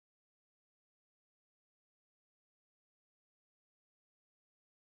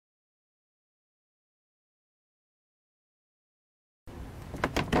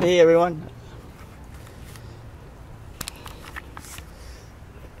Hey everyone.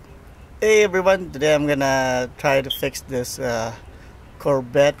 Hey everyone, today I'm gonna try to fix this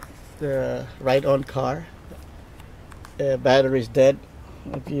Corvette ride-on car. Battery is dead.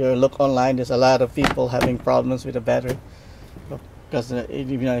 If you look online, there's a lot of people having problems with the battery because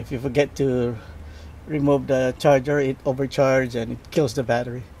if you forget to remove the charger, it overcharges and it kills the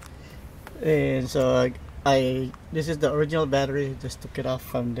battery. And so this is the original battery. Just took it off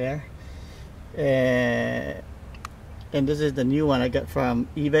from there, and this is the new one I got from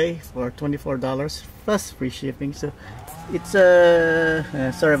eBay for $24 plus free shipping. So it's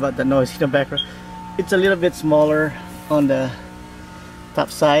sorry about the noise in the background. It's a little bit smaller on the top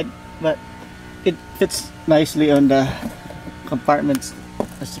side, but it fits nicely on the compartments,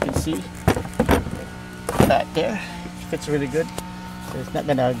 as you can see back there. It fits really good, so it's not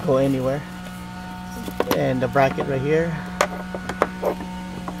gonna go anywhere. And the bracket right here.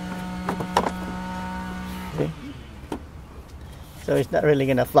 Okay. So it's not really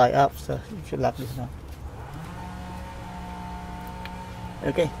gonna fly up, so you should lock this now.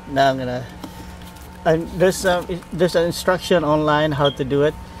 Okay, now there's an instruction online how to do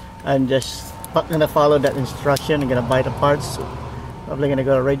it. I'm just not gonna follow that instruction. I'm gonna buy the parts. Probably gonna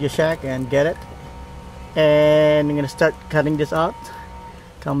go to Radio Shack and get it, and I'm gonna start cutting this out,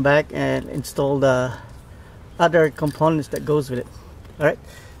 come back and install the other components that goes with it. Alright,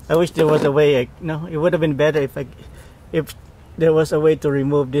 I wish there was a way, it would have been better if there was a way to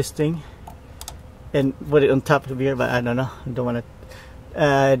remove this thing and put it on top of here, but I don't know. I don't want to.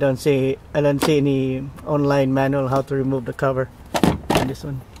 I don't see any online manual how to remove the cover on this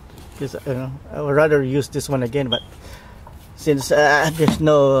one, because I would rather use this one again, but since there's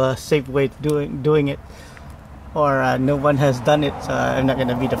no safe way to doing it, or no one has done it, so I'm not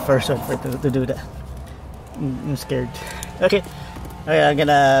gonna be the first one to do that. I'm scared. Okay, I'm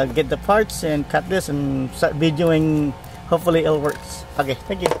gonna get the parts and cut this and start videoing. Hopefully it works. Okay,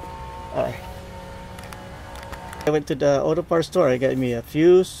 thank you. Alright, I went to the auto parts store. I got me a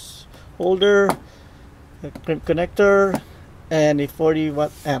fuse holder, a crimp connector, and a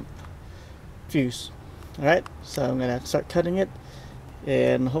 40-watt amp fuse. Alright, so I'm gonna start cutting it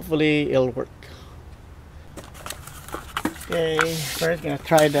and hopefully it'll work. Okay, first gonna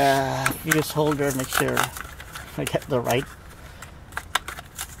try the fuse holder, make sure I get the right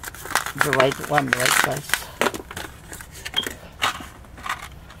one, the right size.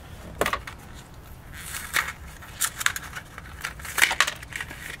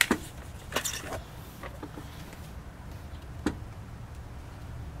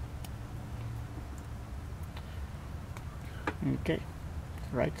 Okay,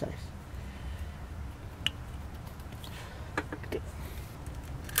 right size. Okay.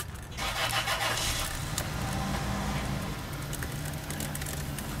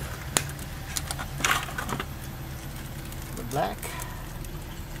 The black.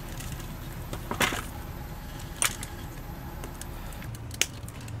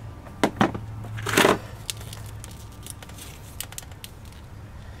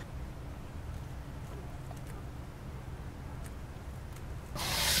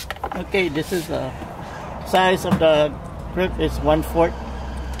 Okay, this is the size of the grip is 1/4.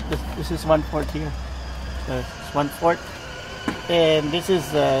 This is 1/4 here. So it's 1/4, and this is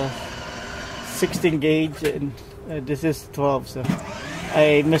 16 gauge, and this is 12. So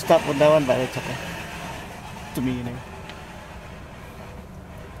I messed up with that one, but it's okay. To me, anyway.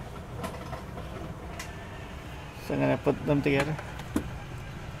 So I'm gonna put them together.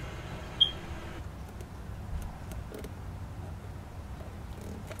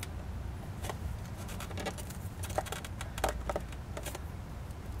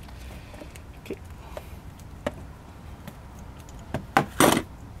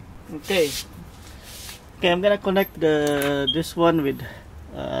 Okay, I'm gonna connect this one with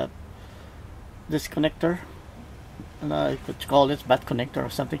this connector, and I could call this bat connector or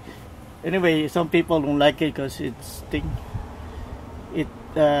something. Anyway, some people don't like it because it's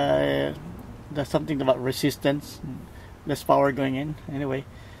there's something about resistance, less power going in. Anyway,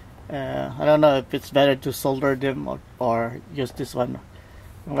 I don't know if it's better to solder them or use this one,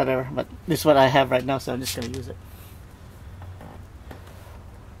 whatever, but this is what I have right now, so I'm just gonna use it.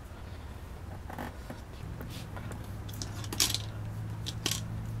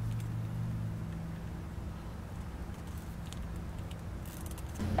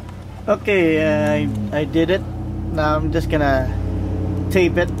 Okay, I did it. Now I'm just gonna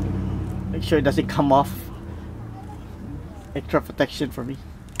tape it, make sure it doesn't come off. Extra protection for me.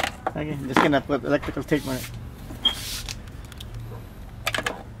 Okay, I'm just gonna put electrical tape on it.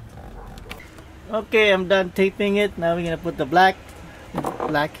 Okay, I'm done taping it. Now we're gonna put the black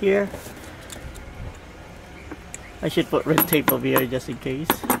black here. I should put red tape over here just in case.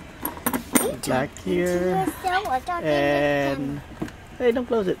 Black here. And hey, don't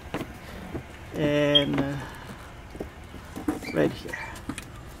close it. And red here.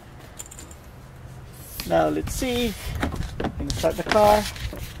 Now let's see. I'm gonna start the car.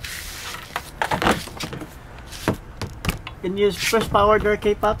 Can you press power there,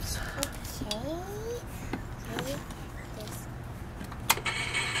 K-Pops?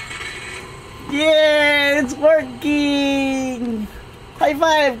 Yeah, it's working! High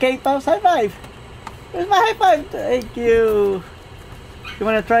five, K-Pops, high five! Where's my high five? Thank you! You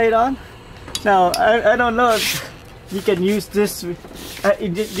wanna try it on? Now, I don't know if you can use this.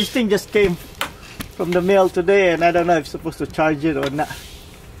 This thing just came from the mail today, and I don't know if I'm supposed to charge it or not.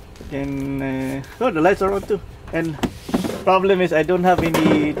 And oh, the lights are on too. And problem is I don't have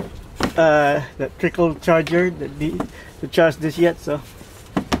any the trickle charger to charge this yet, so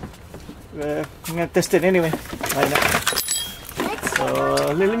I'm gonna test it anyway. Why not?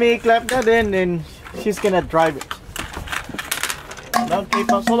 So let me clap that in, and she's gonna drive it. Now,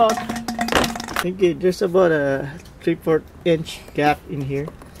 K-Pops, hold on. I think there's about a 3/4 inch gap in here,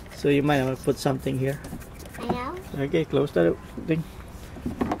 so you might want to put something here. I know. Okay, close that thing.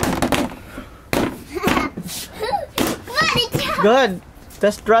 Good.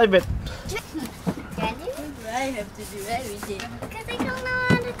 Let's drive it. Can you? I have to do everything. Because I don't know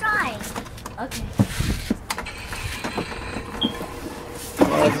how to drive. Okay.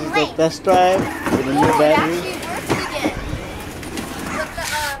 This is the test drive with a new It battery. actually works again.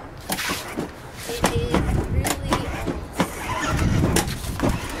 But it is really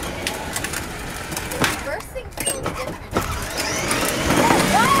the first thing feels different.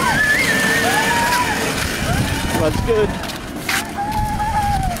 That's good.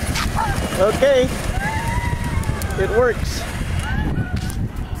 Okay, it works.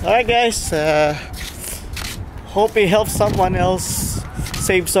 Alright guys, hope it helps someone else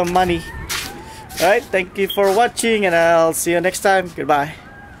save some money. Alright, thank you for watching, and I'll see you next time. Goodbye.